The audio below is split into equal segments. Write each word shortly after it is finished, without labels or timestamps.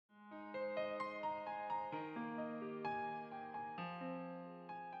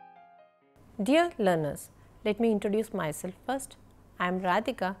Dear learners, let me introduce myself first. I am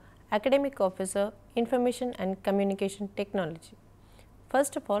Radhika, Academic Officer, Information and Communication Technology.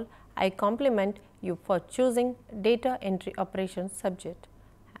 First of all, I compliment you for choosing Data Entry Operations subject.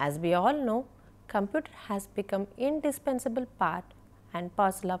 As we all know, computer has become indispensable part and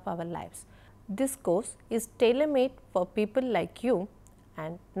parcel of our lives. This course is tailor-made for people like you,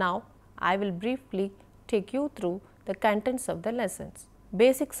 and now I will briefly take you through the contents of the lessons.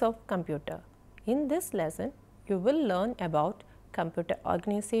 Basics of computer. In this lesson, you will learn about computer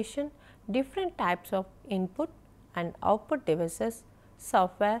organization, different types of input and output devices,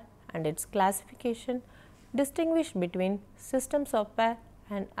 software and its classification, distinguish between system software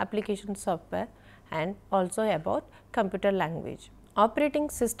and application software, and also about computer language. Operating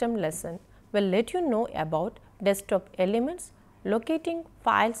system lesson will let you know about desktop elements, locating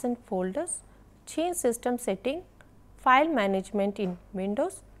files and folders, change system setting, file management in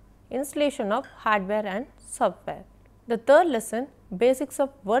Windows, installation of hardware and software. The third lesson, basics of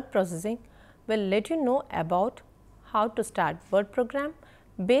word processing, will let you know about how to start Word program,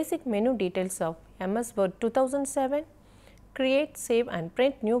 basic menu details of MS Word 2007, create, save and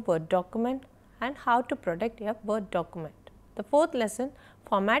print new Word document, and how to protect a Word document. The fourth lesson,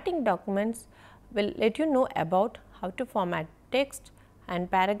 formatting documents, will let you know about how to format text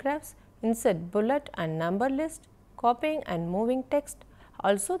and paragraphs, insert bullet and number list, copying and moving text.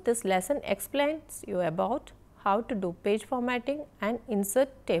 Also, this lesson explains you about how to do page formatting and insert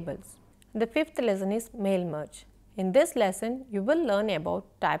tables. The fifth lesson is mail merge. In this lesson, you will learn about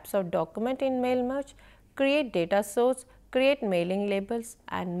types of document in mail merge, create data source, create mailing labels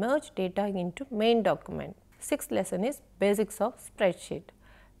and merge data into main document. Sixth lesson is basics of spreadsheet.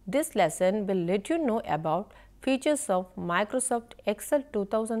 This lesson will let you know about features of Microsoft Excel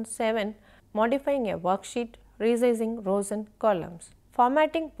 2007, modifying a worksheet, resizing rows and columns.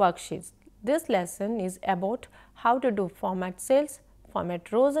 Formatting worksheets. This lesson is about how to do format cells,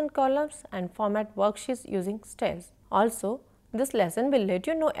 format rows and columns and format worksheets using styles. Also, this lesson will let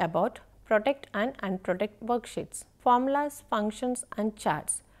you know about protect and unprotect worksheets, formulas, functions and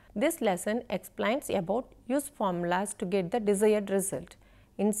charts. This lesson explains about use formulas to get the desired result,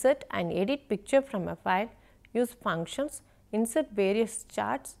 insert and edit picture from a file, use functions, insert various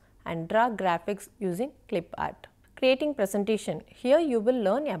charts and draw graphics using clip art. Creating presentation. Here you will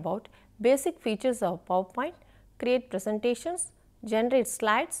learn about basic features of PowerPoint, create presentations, generate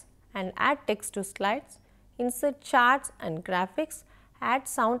slides and add text to slides, insert charts and graphics, add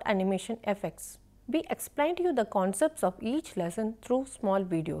sound animation effects. We explained to you the concepts of each lesson through small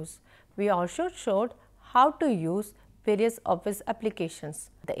videos. We also showed how to use various office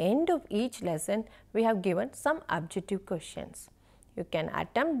applications. At the end of each lesson, we have given some objective questions. You can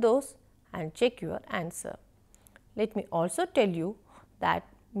attempt those and check your answer. Let me also tell you that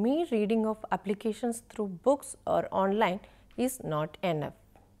mere reading of applications through books or online is not enough.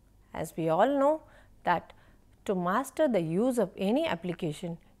 As we all know that to master the use of any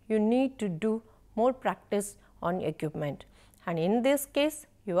application, you need to do more practice on equipment, and in this case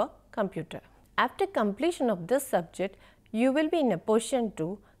your computer. After completion of this subject, you will be in a position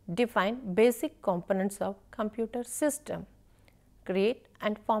to define basic components of computer system, create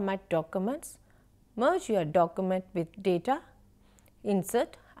and format documents, merge your document with data,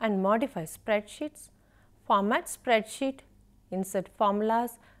 insert and modify spreadsheets, format spreadsheet, insert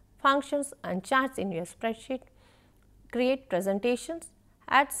formulas, functions and charts in your spreadsheet, create presentations,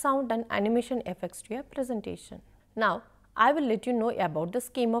 add sound and animation effects to your presentation. Now, I will let you know about the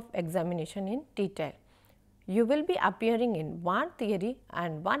scheme of examination in detail. You will be appearing in one theory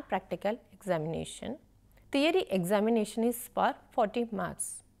and one practical examination. Theory examination is for 40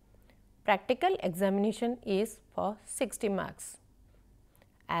 marks. Practical examination is for 60 marks.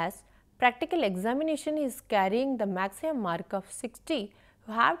 As practical examination is carrying the maximum mark of 60,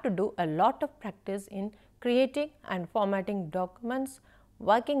 you have to do a lot of practice in creating and formatting documents,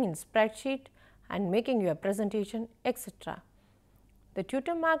 working in spreadsheet and making your presentation, etc. The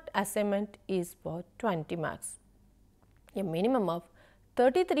tutor marked assignment is for 20 marks. A minimum of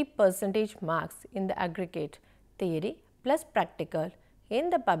 33% marks in the aggregate theory plus practical in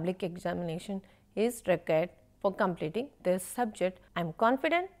the public examination is required for completing this subject. I am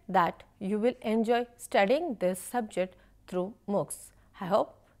confident that you will enjoy studying this subject through MOOCs. I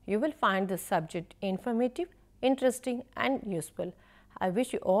hope you will find this subject informative, interesting and useful. I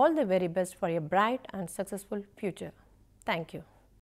wish you all the very best for a bright and successful future. Thank you.